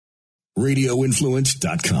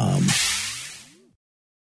RadioInfluence.com.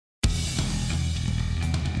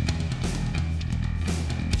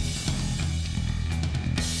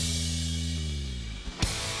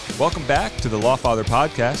 Welcome back to the Lawfather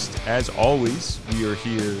Podcast. As always, we are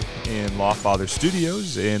here in Lawfather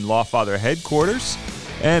Studios, in Lawfather headquarters.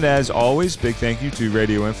 And as always, big thank you to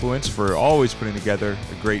Radio Influence for always putting together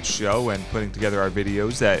a great show and putting together our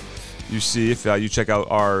videos that you see if you check out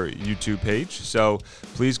our YouTube page. So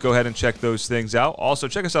please go ahead and check those things out. Also,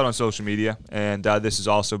 check us out on social media. And this is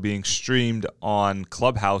also being streamed on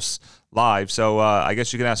Clubhouse Live. So I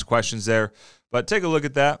guess you can ask questions there. But take a look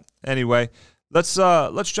at that. Anyway, let's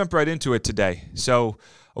jump right into it today. So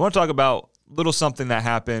I want to talk about little something that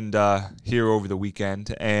happened here over the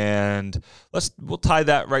weekend, and we'll tie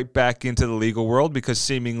that right back into the legal world because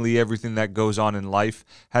seemingly everything that goes on in life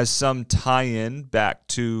has some tie-in back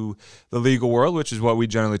to the legal world, which is what we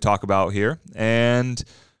generally talk about here. And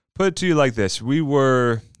put it to you like this: there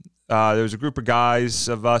was a group of guys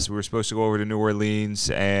of us. We were supposed to go over to New Orleans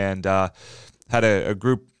and had a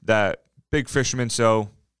group that big fishermen. So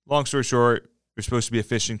long story short, we're supposed to be a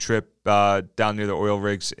fishing trip down near the oil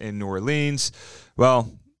rigs in New Orleans. Well,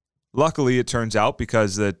 luckily it turns out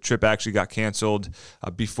because the trip actually got canceled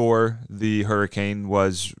before the hurricane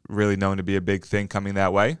was really known to be a big thing coming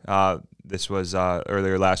that way. This was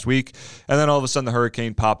earlier last week. And then all of a sudden the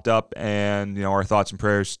hurricane popped up, and our thoughts and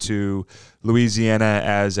prayers to Louisiana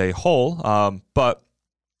as a whole. But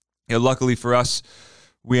luckily for us,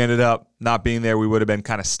 we ended up not being there. We would have been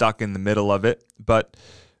kind of stuck in the middle of it. But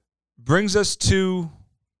brings us to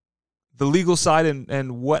the legal side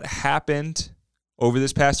and what happened over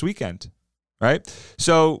this past weekend, right?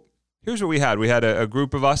 So here's what we had. We had a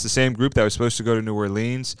group of us, the same group that was supposed to go to New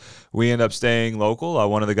Orleans. We ended up staying local.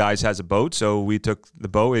 One of the guys has a boat, so we took the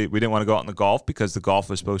boat. We didn't want to go out in the Gulf because the Gulf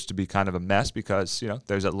was supposed to be kind of a mess because,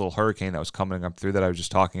 there's that little hurricane that was coming up through that I was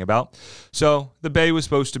just talking about. So the bay was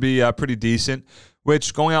supposed to be pretty decent,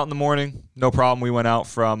 which going out in the morning, no problem. We went out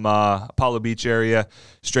from Apollo Beach area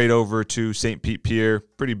straight over to St. Pete Pier.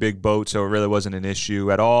 Pretty big boat, so it really wasn't an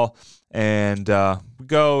issue at all. And we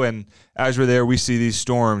go, and as we're there, we see these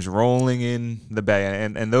storms rolling in the bay.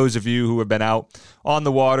 And those of you who have been out on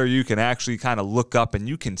the water, you can actually kind of look up and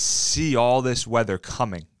you can see all this weather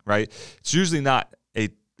coming, right? It's usually not a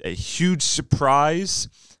huge surprise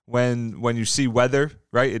when you see weather,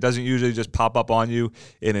 right? It doesn't usually just pop up on you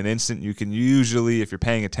in an instant. You can usually, if you're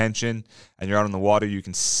paying attention and you're out on the water, you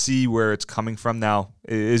can see where it's coming from. Now,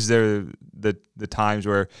 is there the times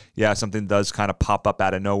where, something does kind of pop up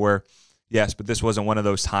out of nowhere? Yes, but this wasn't one of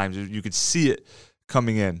those times. You could see it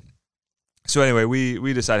coming in. So anyway,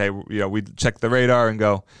 we decided, hey, we check the radar and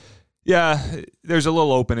go, there's a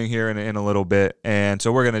little opening here in a little bit. And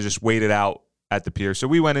so we're going to just wait it out at the pier. So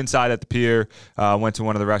we went inside at the pier, went to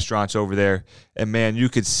one of the restaurants over there, and man, you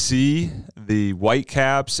could see the white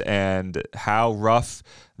caps and how rough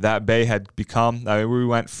that bay had become. I mean, we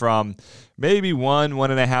went from maybe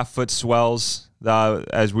 1.5 foot swells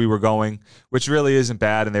as we were going, which really isn't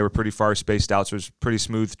bad, and they were pretty far spaced out, so it was a pretty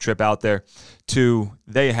smooth trip out there, to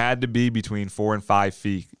they had to be between 4 and 5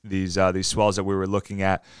 feet, these swells that we were looking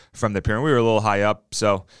at from the pier. And we were a little high up,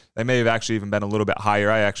 so they may have actually even been a little bit higher.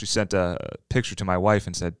 I actually sent a picture to my wife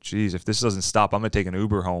and said, geez, if this doesn't stop, I'm going to take an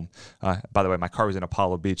Uber home. By the way, my car was in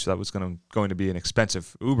Apollo Beach, so that was going to be an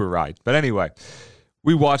expensive Uber ride. But anyway,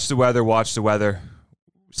 we watched the weather,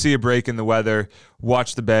 see a break in the weather,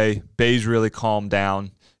 watch the bay. Bay's really calmed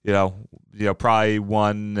down, probably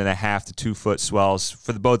 1.5 to 2 foot swells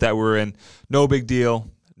for the boat that we're in. No big deal,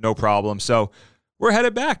 no problem. So we're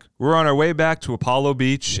headed back. We're on our way back to Apollo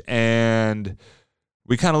Beach, and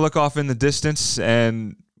we kind of look off in the distance,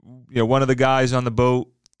 and one of the guys on the boat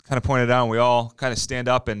kind of pointed out, and we all kind of stand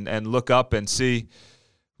up and look up and see.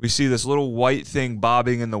 We see this little white thing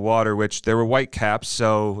bobbing in the water, which there were white caps,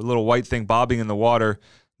 so a little white thing bobbing in the water.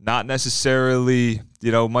 Not necessarily,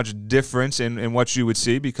 much difference in what you would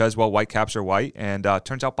see because, white caps are white, and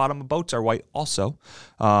turns out bottom of boats are white also.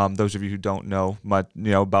 Those of you who don't know much,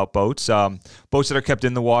 about boats, boats that are kept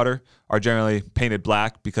in the water are generally painted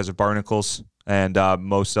black because of barnacles, and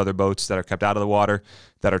most other boats that are kept out of the water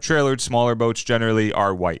that are trailered, smaller boats generally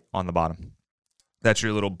are white on the bottom. That's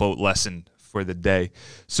your little boat lesson for the day.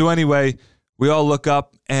 So anyway, we all look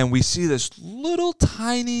up and we see this little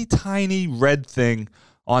tiny red thing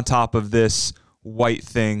on top of this white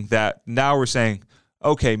thing that now we're saying,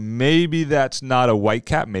 okay, maybe that's not a white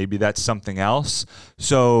cap. Maybe that's something else.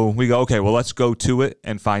 So we go, okay, well, let's go to it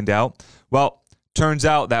and find out. Well, turns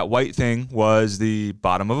out that white thing was the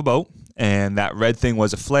bottom of a boat, and that red thing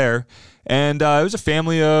was a flare. And it was a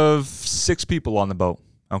family of 6 people on the boat,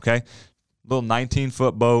 okay? Little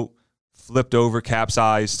 19-foot boat, flipped over,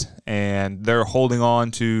 capsized, and they're holding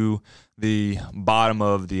on to the bottom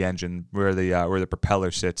of the engine where the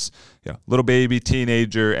propeller sits. Little baby,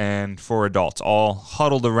 teenager, and 4 adults all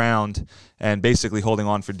huddled around and basically holding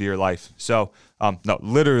on for dear life. So, no,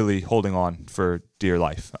 literally holding on for dear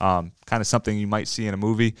life. Kind of something you might see in a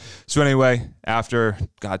movie. So anyway, after,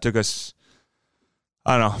 God, took us,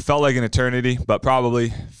 I don't know, felt like an eternity, but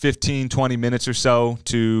probably 15, 20 minutes or so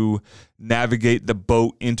to navigate the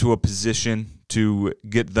boat into a position to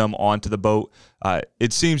get them onto the boat.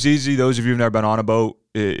 It seems easy. Those of you who've never been on a boat,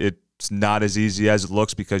 it's not as easy as it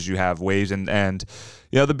looks because you have waves and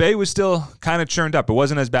the bay was still kind of churned up. It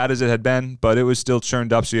wasn't as bad as it had been, but it was still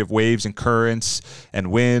churned up. So you have waves and currents and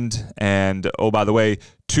wind. And, oh, by the way,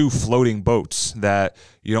 2 floating boats that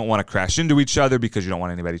you don't want to crash into each other because you don't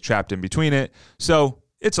want anybody trapped in between it. So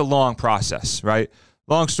it's a long process, right?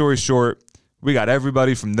 Long story short, we got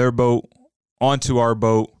everybody from their boat onto our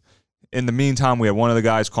boat. In the meantime, we had one of the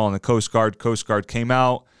guys calling the Coast Guard. Coast Guard came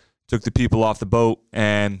out, took the people off the boat,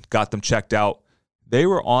 and got them checked out. They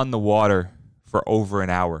were on the water for over an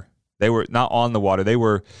hour. They were not on the water. They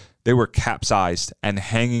were capsized and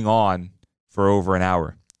hanging on for over an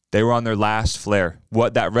hour. They were on their last flare.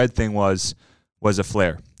 What that red thing was a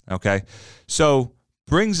flare, okay? So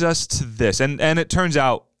brings us to this. And it turns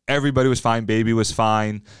out everybody was fine. Baby was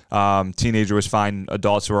fine. Teenager was fine.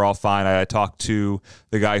 Adults were all fine. I talked to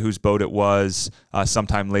the guy whose boat it was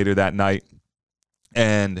sometime later that night.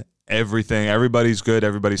 And everybody's good.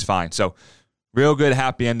 Everybody's fine. So real good,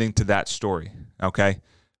 happy ending to that story, okay?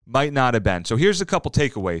 Might not have been. So here's a couple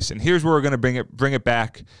takeaways, and here's where we're going to bring it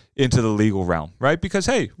back into the legal realm, right? Because,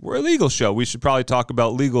 hey, we're a legal show. We should probably talk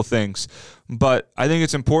about legal things. But I think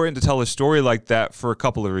it's important to tell a story like that for a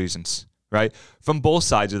couple of reasons, right? From both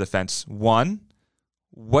sides of the fence. One,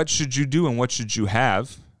 what should you do and what should you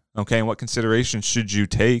have, okay? And what considerations should you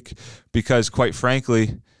take? Because, quite frankly,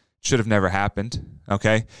 it should have never happened,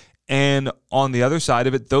 okay? And on the other side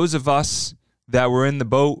of it, those of us that were in the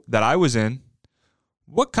boat that I was in,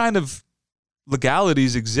 what kind of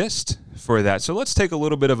legalities exist for that? So let's take a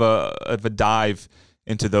little bit of a dive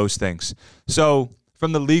into those things. So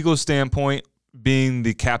from the legal standpoint, being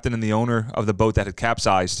the captain and the owner of the boat that had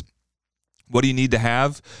capsized, what do you need to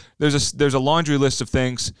have? There's a laundry list of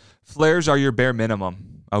things. Flares are your bare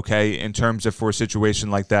minimum, okay, in terms of for a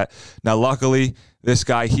situation like that. Now, luckily, this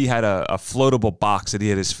guy, he had a floatable box that he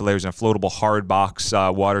had his flares in, a floatable hard box,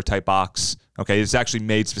 water-type box. Okay, it's actually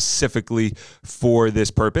made specifically for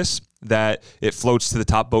this purpose, that it floats to the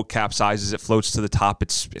top, boat capsizes, it floats to the top,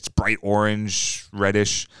 it's bright orange,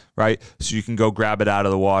 reddish, right? So you can go grab it out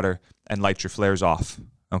of the water and light your flares off,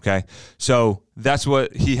 okay? So that's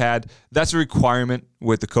what he had. That's a requirement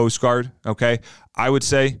with the Coast Guard, okay? I would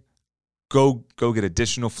say go get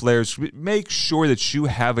additional flares. Make sure that you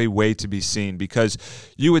have a way to be seen, because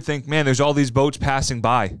you would think, man, there's all these boats passing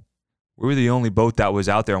by. We were the only boat that was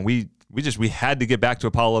out there, and we had to get back to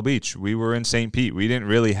Apollo Beach. We were in St. Pete. We didn't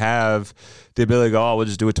really have the ability to go, oh, we'll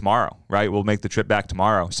just do it tomorrow, right? We'll make the trip back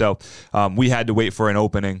tomorrow. So we had to wait for an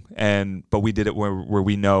opening, but we did it where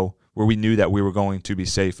we knew that we were going to be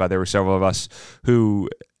safe. There were several of us who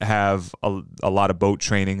have a lot of boat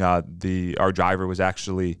training. Our driver was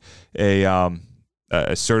actually a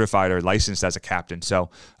certified or licensed as a captain. So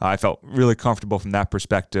I felt really comfortable from that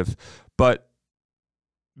perspective. But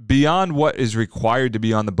beyond what is required to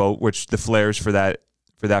be on the boat, which the flares for that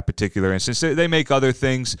particular instance, they make other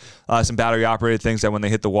things, some battery operated things that when they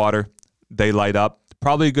hit the water, they light up.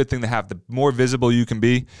 Probably a good thing to have. The more visible you can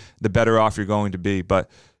be, the better off you're going to be. But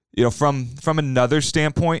from another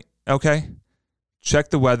standpoint, okay, check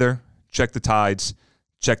the weather, check the tides,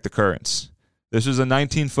 check the currents. This was a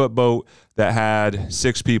 19-foot boat that had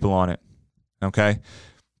 6 people on it, okay?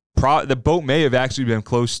 The boat may have actually been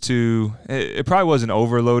close to, it probably wasn't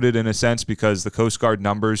overloaded in a sense, because the Coast Guard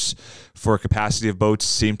numbers for capacity of boats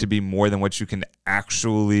seem to be more than what you can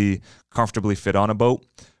actually comfortably fit on a boat.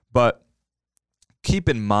 But keep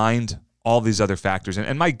in mind all these other factors.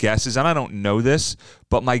 And my guess is, and I don't know this,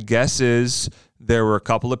 but my guess is there were a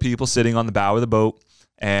couple of people sitting on the bow of the boat,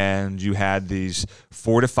 and you had these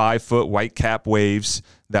 4 to 5 foot white cap waves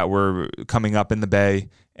that were coming up in the bay,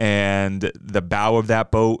 and the bow of that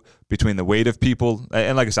boat, between the weight of people,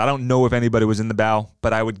 and like I said, I don't know if anybody was in the bow,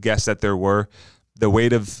 but I would guess that there were. The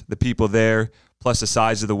weight of the people there, plus the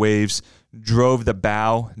size of the waves, drove the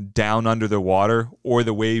bow down under the water, or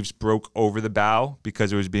the waves broke over the bow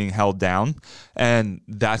because it was being held down, and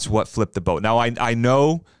that's what flipped the boat. Now, I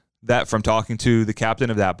know that from talking to the captain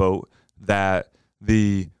of that boat that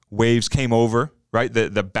the waves came over, right?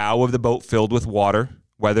 The bow of the boat filled with water,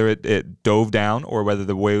 whether it dove down or whether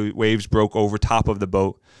the waves broke over top of the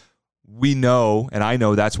boat. we know, and I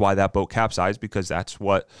know that's why that boat capsized, because that's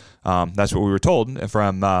what we were told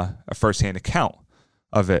from a firsthand account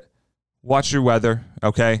of it. Watch your weather,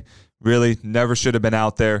 okay? Really, never should have been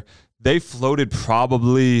out there. They floated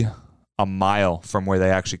probably a mile from where they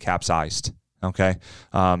actually capsized, okay?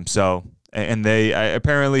 And they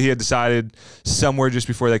apparently he had decided somewhere just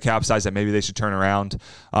before they capsized that maybe they should turn around,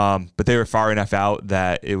 but they were far enough out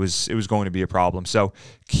that it was going to be a problem. So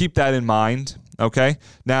keep that in mind, okay?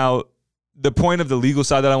 Now, the point of the legal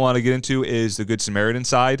side that I want to get into is the Good Samaritan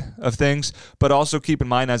side of things, but also keep in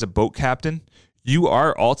mind as a boat captain, you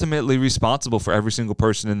are ultimately responsible for every single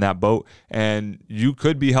person in that boat, and you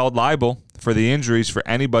could be held liable for the injuries for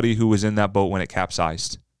anybody who was in that boat when it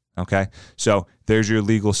capsized. Okay, so there's your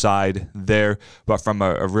legal side there. But from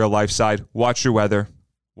a real life side, watch your weather,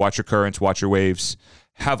 watch your currents, watch your waves,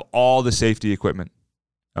 have all the safety equipment.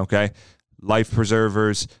 Okay, life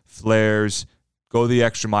preservers, flares, go the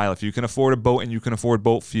extra mile. If you can afford a boat and you can afford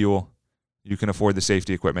boat fuel, you can afford the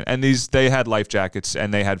safety equipment. And they had life jackets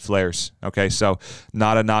and they had flares. Okay, so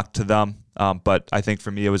not a knock to them. But I think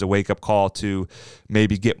for me, it was a wake-up call to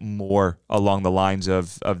maybe get more along the lines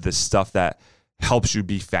of the stuff that helps you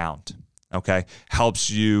be found, okay? Helps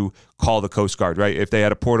you call the Coast Guard, right? If they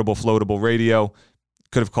had a portable, floatable radio,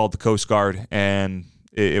 could have called the Coast Guard, and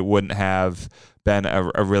it wouldn't have been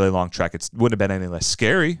a really long trek. It wouldn't have been any less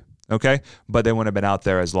scary, okay? But they wouldn't have been out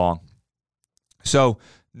there as long. So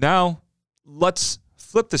now let's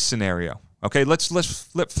flip the scenario, okay? Let's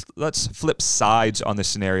flip sides on the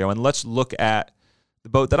scenario, and let's look at the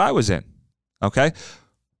boat that I was in, okay?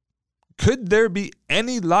 Could there be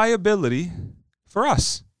any liability for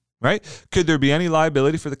us, right? Could there be any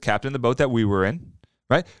liability for the captain of the boat that we were in,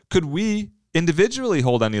 right? Could we individually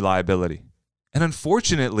hold any liability? And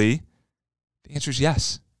unfortunately, the answer is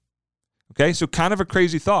yes. Okay, so kind of a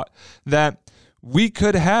crazy thought that we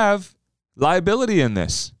could have liability in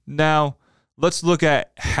this. Now, let's look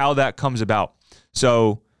at how that comes about.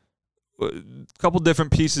 So a couple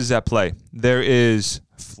different pieces at play. There is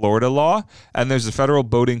Florida law, and there's the Federal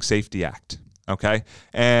Boating Safety Act. Okay,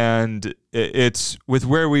 and it's with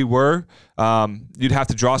where we were, you'd have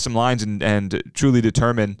to draw some lines and truly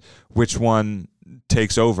determine which one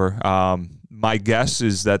takes over. My guess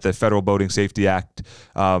is that the Federal Boating Safety Act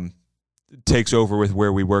takes over with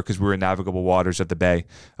where we were because we were in navigable waters at the bay.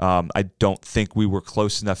 I don't think we were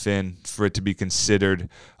close enough in for it to be considered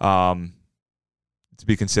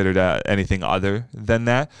anything other than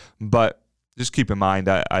that, but just keep in mind,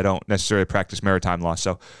 I don't necessarily practice maritime law.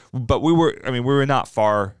 But we were not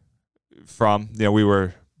far from, we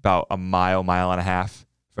were about a mile and a half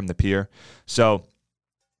from the pier. So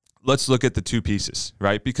let's look at the two pieces,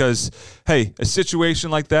 right? Because, hey, a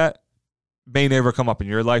situation like that may never come up in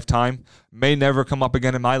your lifetime, may never come up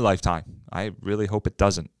again in my lifetime. I really hope it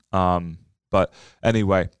doesn't. But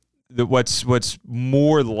anyway, what's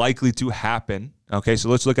more likely to happen, okay, so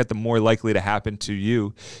let's look at the more likely to happen to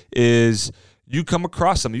you is you come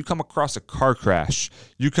across something. You come across a car crash.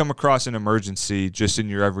 You come across an emergency just in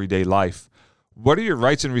your everyday life. What are your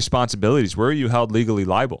rights and responsibilities? Where are you held legally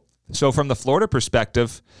liable? So from the Florida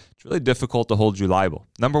perspective, it's really difficult to hold you liable.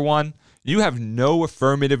 Number one, you have no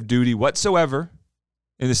affirmative duty whatsoever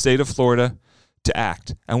in the state of Florida to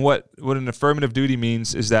act. And what an affirmative duty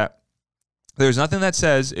means is that there's nothing that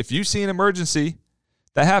says if you see an emergency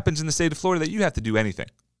that happens in the state of Florida that you have to do anything.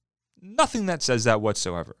 Nothing that says that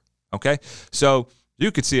whatsoever, okay? So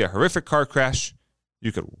you could see a horrific car crash.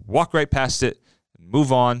 You could walk right past it and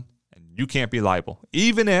move on, and you can't be liable.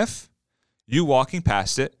 Even if you walking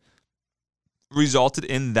past it resulted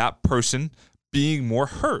in that person being more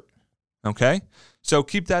hurt, okay? So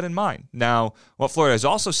keep that in mind. Now, what Florida has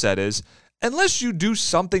also said is, unless you do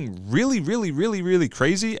something really, really, really, really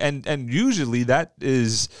crazy, and usually that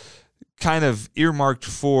is kind of earmarked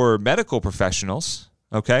for medical professionals,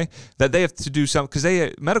 okay, that they have to do something,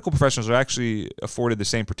 because medical professionals are actually afforded the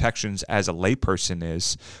same protections as a layperson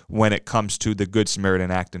is when it comes to the Good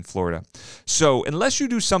Samaritan Act in Florida. So unless you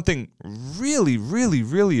do something really, really,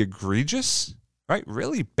 really egregious, right,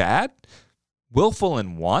 really bad, willful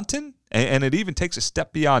and wanton, and it even takes a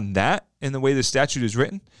step beyond that in the way the statute is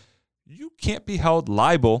written, you can't be held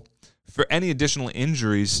liable for any additional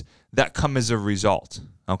injuries that come as a result,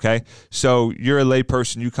 okay? So you're a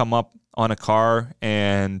layperson, you come up on a car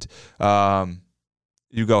and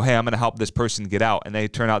you go, hey, I'm going to help this person get out, and they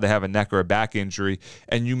turn out they have a neck or a back injury,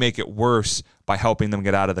 and you make it worse by helping them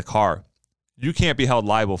get out of the car. You can't be held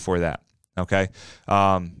liable for that, okay?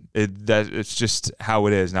 It's just how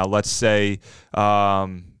it is. Now, let's say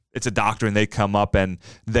it's a doctor and they come up and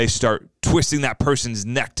they start twisting that person's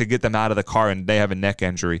neck to get them out of the car and they have a neck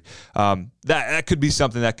injury. That could be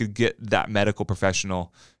something that could get that medical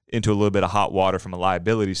professional into a little bit of hot water from a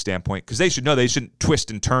liability standpoint, because they should know they shouldn't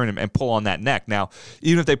twist and turn and pull on that neck. Now,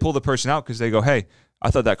 even if they pull the person out because they go, hey,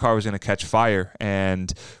 I thought that car was going to catch fire.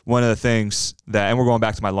 And one of the things that, and we're going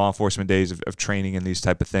back to my law enforcement days of training and these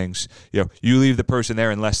type of things, you leave the person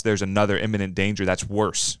there unless there's another imminent danger that's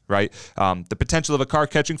worse, right? The potential of a car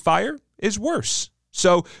catching fire is worse.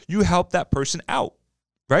 So you help that person out,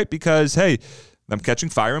 right? Because, hey, them catching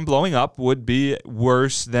fire and blowing up would be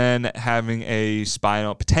worse than having a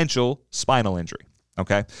potential spinal injury,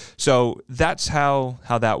 okay? So that's how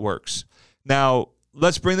that works. Now,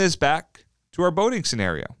 let's bring this back to our boating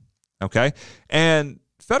scenario, okay? And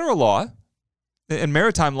federal law and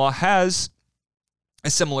maritime law has a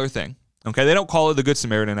similar thing, okay? They don't call it the Good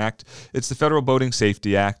Samaritan Act. It's the Federal Boating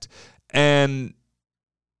Safety Act. And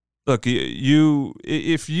look,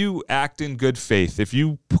 if you act in good faith, if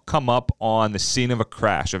you come up on the scene of a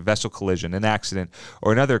crash, a vessel collision, an accident,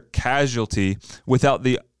 or another casualty without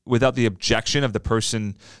the objection of the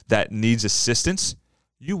person that needs assistance,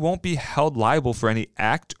 you won't be held liable for any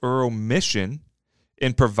act or omission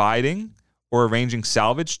in providing or arranging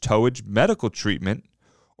salvage, towage, medical treatment,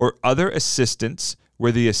 or other assistance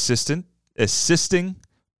where the assisting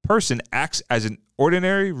person acts as an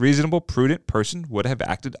ordinary, reasonable, prudent person would have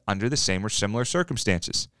acted under the same or similar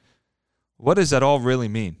circumstances. What does that all really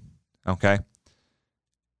mean? Okay?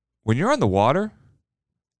 When you're on the water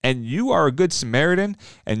and you are a good Samaritan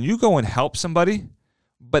and you go and help somebody,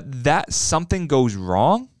 but that something goes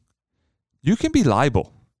wrong, you can be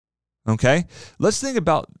liable. Okay? Let's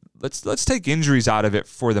take injuries out of it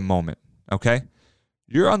for the moment. Okay?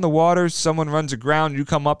 You're on the water, someone runs aground, you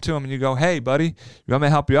come up to him and you go, hey, buddy, you want me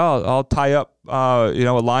to help you out? I'll tie up a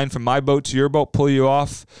line from my boat to your boat, pull you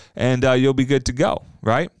off, and you'll be good to go,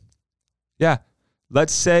 right? Yeah.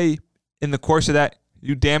 Let's say in the course of that,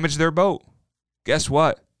 you damage their boat. Guess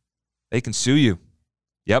what? They can sue you.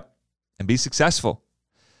 Yep. And be successful.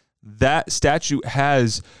 That statute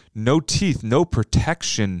has no teeth, no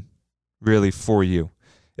protection really for you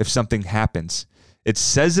if something happens. It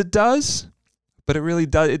says it does, but it really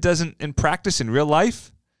does. It doesn't in practice, in real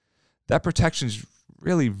life. That protection is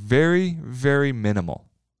really very, very minimal.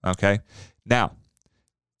 Okay. Now,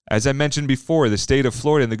 as I mentioned before, the state of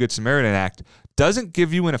Florida and the Good Samaritan Act doesn't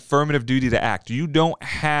give you an affirmative duty to act. You don't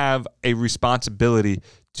have a responsibility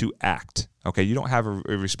to act. Okay. You don't have a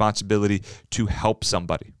responsibility to help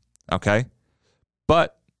somebody. Okay.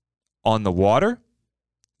 But on the water,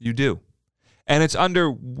 you do. And it's under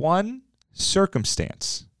one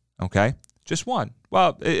circumstance. Okay. Just one.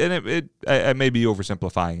 Well, I may be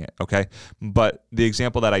oversimplifying it, okay? But the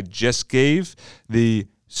example that I just gave,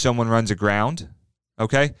 someone runs aground,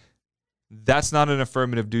 okay? That's not an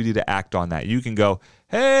affirmative duty to act on that. You can go,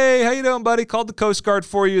 hey, how you doing, buddy? Called the Coast Guard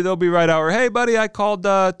for you. They'll be right out. Or, hey, buddy, I called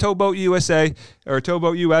Towboat USA or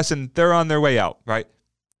Towboat US, and they're on their way out, right?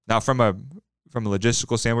 Now, from a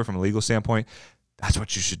logistical standpoint, from a legal standpoint, that's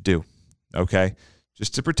what you should do, okay?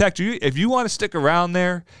 Just to protect you. If you want to stick around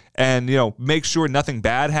there and, make sure nothing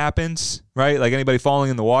bad happens, right? Like anybody falling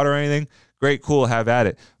in the water or anything, great, cool, have at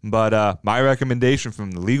it. But my recommendation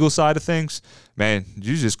from the legal side of things, man,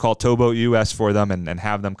 you just call Towboat US for them and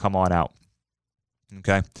have them come on out.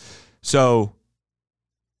 Okay? So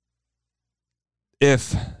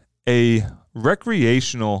if a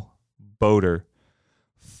recreational boater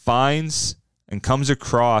finds and comes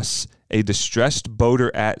across a distressed boater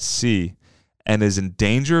at sea and is in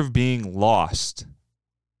danger of being lost,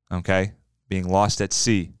 okay, being lost at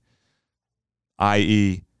sea,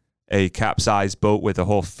 i.e. a capsized boat with a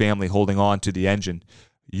whole family holding on to the engine,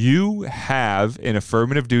 you have an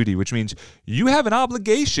affirmative duty, which means you have an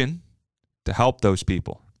obligation to help those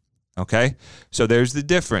people, okay? So there's the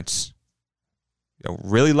difference.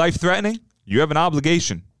 Really life-threatening, you have an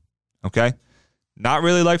obligation, okay? Not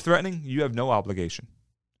really life-threatening, you have no obligation,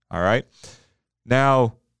 all right?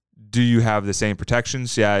 Now, do you have the same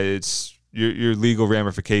protections? Yeah, it's your legal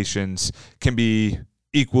ramifications can be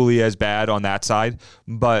equally as bad on that side,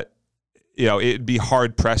 but it'd be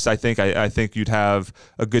hard pressed. I think you'd have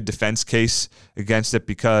a good defense case against it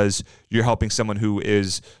because you're helping someone who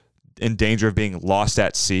is in danger of being lost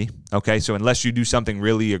at sea. Okay, so unless you do something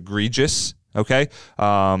really egregious, okay,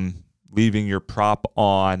 leaving your prop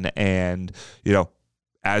on and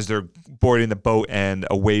as they're boarding the boat and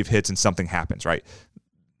a wave hits and something happens, right?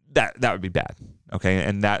 That would be bad, okay?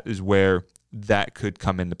 And that is where that could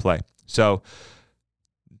come into play. So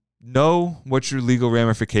know what your legal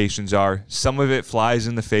ramifications are. Some of it flies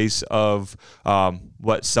in the face of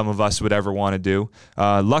what some of us would ever want to do.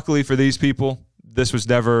 Luckily for these people, this was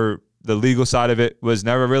never, the legal side of it was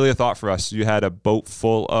never really a thought for us. You had a boat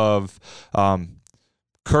full of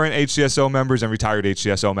current HCSO members and retired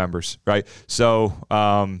HCSO members, right? So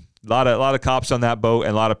a lot of cops on that boat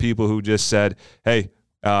and a lot of people who just said, hey,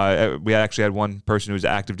 we actually had one person who was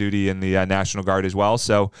active duty in the National Guard as well.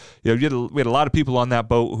 So, we had a lot of people on that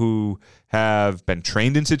boat who have been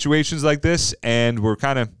trained in situations like this and were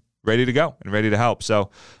kind of ready to go and ready to help.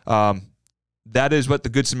 So, that is what the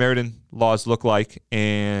Good Samaritan laws look like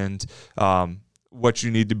and what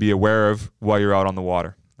you need to be aware of while you're out on the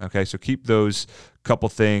water. Okay, so keep those couple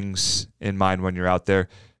things in mind when you're out there.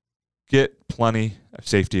 Get plenty of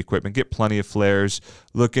safety equipment. Get plenty of flares.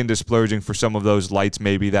 Look into splurging for some of those lights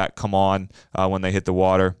maybe that come on when they hit the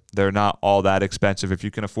water. They're not all that expensive. If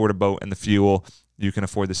you can afford a boat and the fuel, you can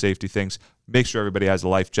afford the safety things. Make sure everybody has a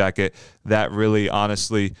life jacket. That really,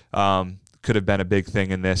 honestly, could have been a big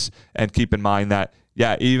thing in this. And keep in mind that,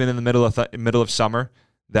 even in the middle of summer,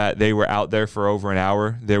 that they were out there for over an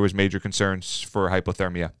hour, there was major concerns for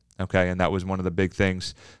hypothermia. Okay, and that was one of the big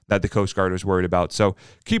things that the Coast Guard was worried about. So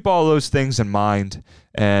keep all those things in mind,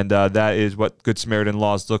 and that is what Good Samaritan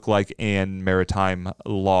laws look like in maritime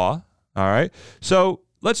law. All right, so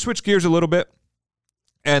let's switch gears a little bit,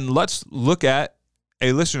 and let's look at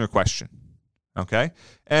a listener question. Okay,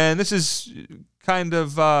 and this is kind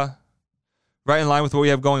of right in line with what we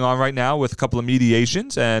have going on right now with a couple of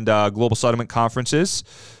mediations and global settlement conferences.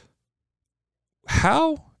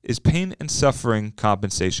 How is pain and suffering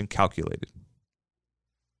compensation calculated?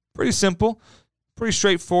 Pretty simple, pretty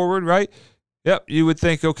straightforward, right? Yep, you would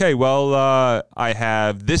think, okay, well, I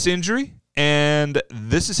have this injury, and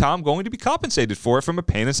this is how I'm going to be compensated for it from a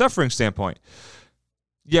pain and suffering standpoint.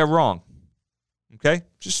 Yeah, wrong. Okay?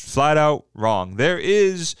 Just flat out wrong. There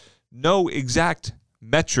is no exact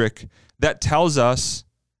metric that tells us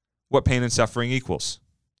what pain and suffering equals.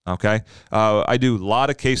 Okay, I do a lot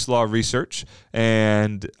of case law research,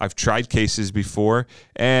 and I've tried cases before.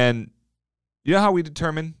 And you know how we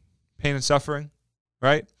determine pain and suffering,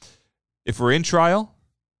 right? If we're in trial,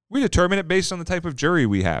 we determine it based on the type of jury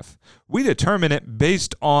we have. We determine it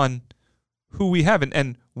based on who we have,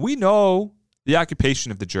 and we know the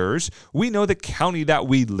occupation of the jurors. We know the county that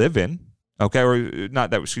we live in. Okay, or not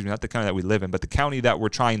the county that we live in, but the county that we're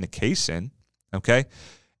trying the case in. Okay.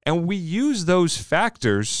 And we use those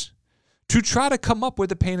factors to try to come up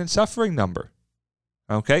with a pain and suffering number.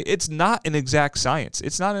 Okay? It's not an exact science.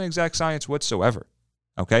 It's not an exact science whatsoever.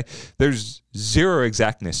 Okay? There's zero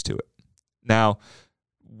exactness to it. Now,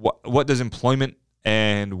 what does employment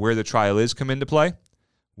and where the trial is come into play?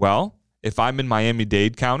 Well, if I'm in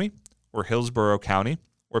Miami-Dade County or Hillsborough County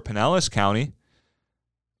or Pinellas County,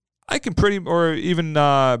 I can or even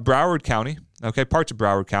Broward County, okay, parts of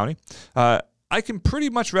Broward County, I can pretty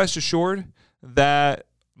much rest assured that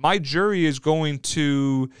my jury is going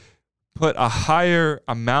to put a higher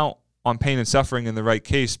amount on pain and suffering in the right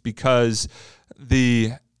case because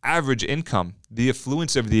the average income, the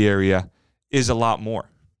affluence of the area is a lot more.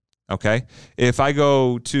 Okay? If I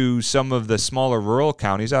go to some of the smaller rural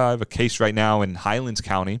counties, I have a case right now in Highlands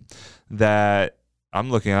County that I'm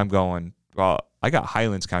going, well, I got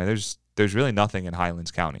Highlands County. There's really nothing in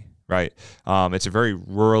Highlands County, right? It's a very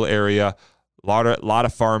rural area. Lot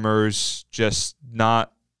of farmers, it's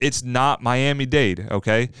not Miami-Dade,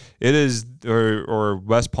 okay? It is, or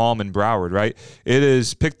West Palm and Broward, right? It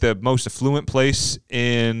is, pick the most affluent place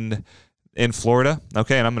in Florida,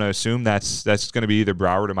 okay? And I'm going to assume that's going to be either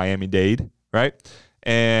Broward or Miami-Dade, right?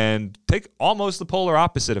 And take almost the polar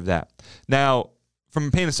opposite of that. Now, from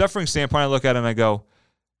a pain and suffering standpoint, I look at it and I go,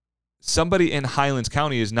 somebody in Highlands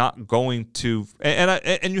County is not going to,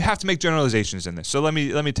 and you have to make generalizations in this. So let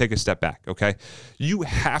me take a step back, okay? You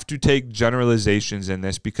have to take generalizations in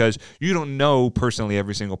this because you don't know personally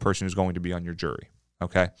every single person who's going to be on your jury,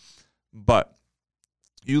 okay? But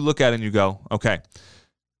you look at it and you go, okay,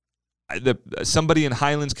 somebody in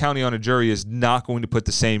Highlands County on a jury is not going to put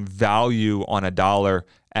the same value on a dollar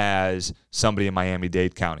as somebody in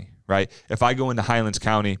Miami-Dade County, right? If I go into Highlands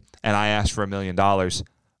County and I ask for $1 million,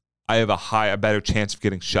 I have a better chance of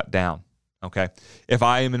getting shut down, okay? If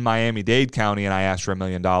I am in Miami-Dade County and I ask for $1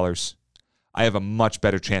 million, I have a much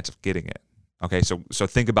better chance of getting it, okay? So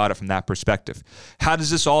think about it from that perspective. How does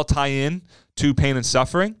this all tie in to pain and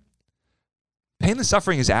suffering? Pain and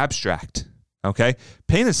suffering is abstract, okay?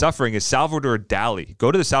 Pain and suffering is Salvador Dali. Go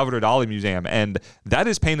to the Salvador Dali Museum, and that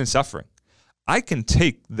is pain and suffering. I can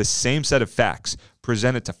take the same set of facts,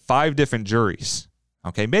 present it to 5 different juries,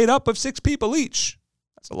 okay, made up of 6 people each.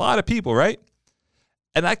 That's a lot of people, right?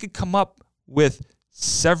 And I could come up with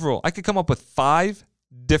 5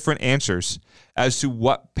 different answers as to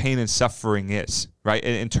what pain and suffering is, right,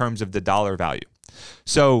 in terms of the dollar value.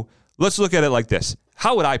 So let's look at it like this.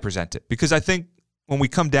 How would I present it? Because I think when we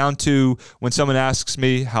come down to when someone asks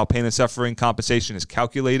me how pain and suffering compensation is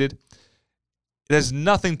calculated, it has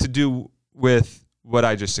nothing to do with what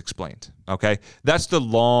I just explained, okay? That's the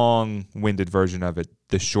long-winded version of it.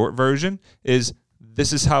 The short version is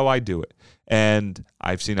this is how I do it. And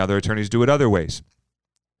I've seen other attorneys do it other ways.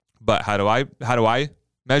 But how do I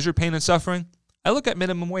measure pain and suffering? I look at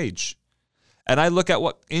minimum wage. And I look at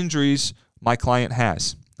what injuries my client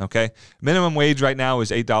has, okay? Minimum wage right now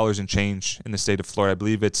is $8 and change in the state of Florida. I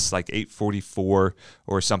believe it's like $8.44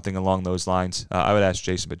 or something along those lines. I would ask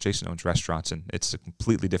Jason, but Jason owns restaurants, and it's a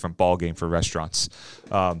completely different ballgame for restaurants.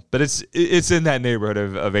 But it's in that neighborhood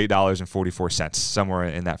of $8.44, somewhere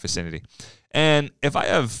in that vicinity. And if I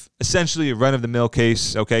have essentially a run-of-the-mill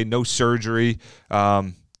case, okay, no surgery,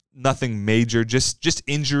 nothing major, just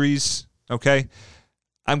injuries, okay,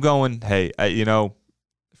 I'm going, hey,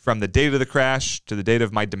 from the date of the crash to the date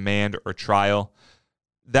of my demand or trial,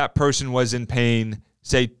 that person was in pain,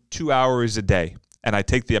 say, 2 hours a day. And I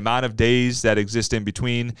take the amount of days that exist in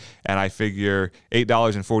between, and I figure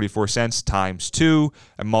 $8.44 times 2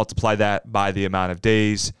 and multiply that by the amount of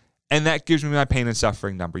days. And that gives me my pain and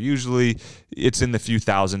suffering number. Usually it's in the few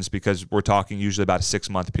thousands because we're talking usually about a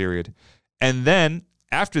 6-month period. And then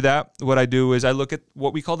after that, what I do is I look at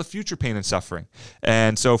what we call the future pain and suffering.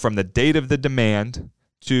 And so from the date of the demand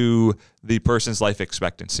to the person's life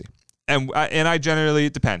expectancy. And I generally,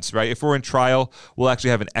 it depends, right? If we're in trial, we'll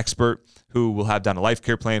actually have an expert who will have done a life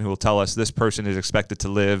care plan who will tell us this person is expected to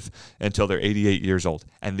live until they're 88 years old.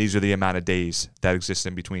 And these are the amount of days that exist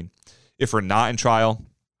in between. If we're not in trial,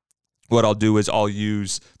 what I'll do is I'll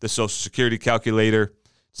use the Social Security calculator.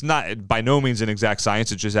 It's not by no means an exact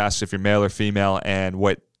science. It just asks if you're male or female and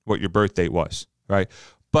what your birth date was, right?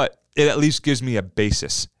 But it at least gives me a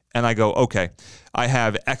basis. And I go, okay, I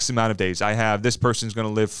have X amount of days. I have this person's going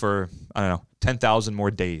to live for, 10,000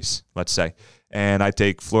 more days, let's say. And I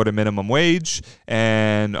take Florida minimum wage,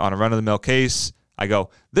 and on a run-of-the-mill case, I go,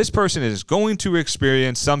 this person is going to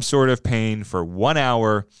experience some sort of pain for 1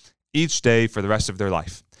 hour each day for the rest of their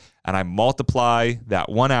life. And I multiply that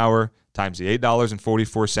 1 hour times the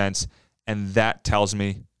 $8.44, and that tells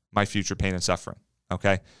me my future pain and suffering,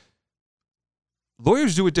 okay?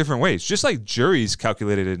 Lawyers do it different ways. Just like juries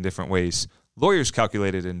calculate it in different ways, lawyers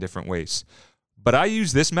calculate it in different ways. But I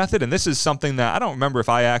use this method, and this is something that I don't remember if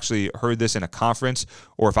I actually heard this in a conference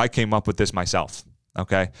or if I came up with this myself,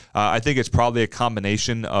 okay? I think it's probably a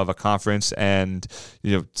combination of a conference and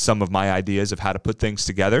some of my ideas of how to put things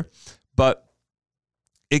together. But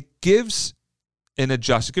it gives an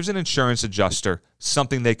insurance adjuster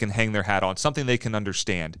something they can hang their hat on, something they can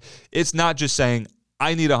understand. It's not just saying,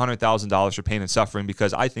 I need $100,000 for pain and suffering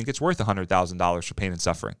because I think it's worth $100,000 for pain and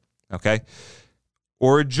suffering, okay?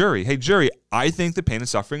 Or a jury. Hey, jury, I think the pain and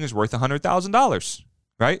suffering is worth $100,000,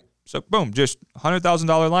 right? So, boom, just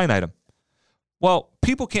 $100,000 line item. Well,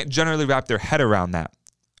 people can't generally wrap their head around that,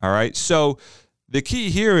 all right? So the key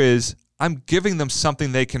here is I'm giving them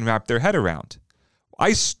something they can wrap their head around.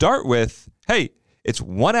 I start with, hey, it's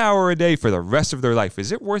 1 hour a day for the rest of their life.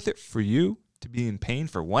 Is it worth it for you to be in pain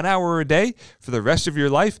for 1 hour a day for the rest of your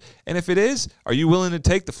life? And if it is, are you willing to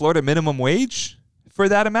take the Florida minimum wage for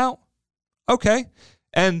that amount? Okay.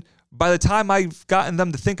 And by the time I've gotten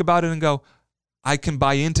them to think about it and go, I can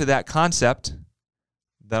buy into that concept,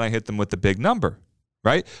 then I hit them with the big number,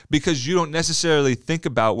 right? Because you don't necessarily think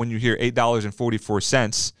about when you hear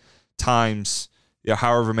 $8.44 times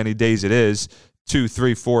however many days it is, 2,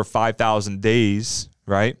 3, 4, 5,000 days,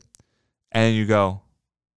 right? And you go,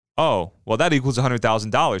 oh, well, that equals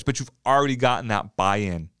 $100,000, but you've already gotten that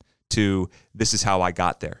buy-in to this is how I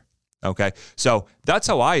got there, okay? So that's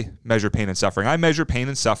how I measure pain and suffering. I measure pain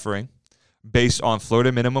and suffering based on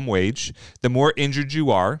Florida minimum wage. The more injured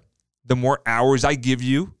you are, the more hours I give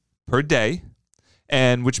you per day,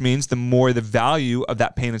 and which means the more the value of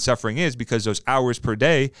that pain and suffering is because those hours per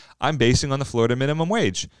day I'm basing on the Florida minimum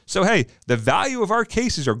wage. So, hey, the value of our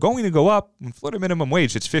cases are going to go up when Florida minimum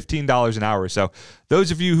wage, it's $15 an hour. So those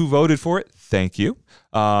of you who voted for it, thank you.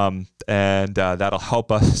 And that'll help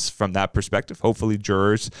us from that perspective. Hopefully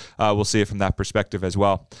jurors will see it from that perspective as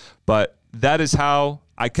well. But that is how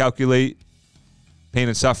I calculate pain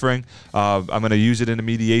and suffering. I'm going to use it in a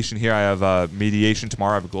mediation here. I have a mediation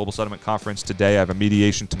tomorrow. I have a global settlement conference today. I have a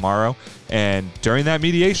mediation tomorrow. And during that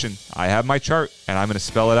mediation, I have my chart, and I'm going to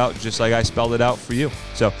spell it out just like I spelled it out for you.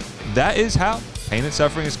 So that is how pain and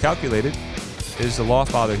suffering is calculated. It is the Law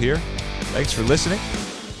Father here. Thanks for listening.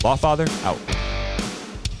 Law Father out.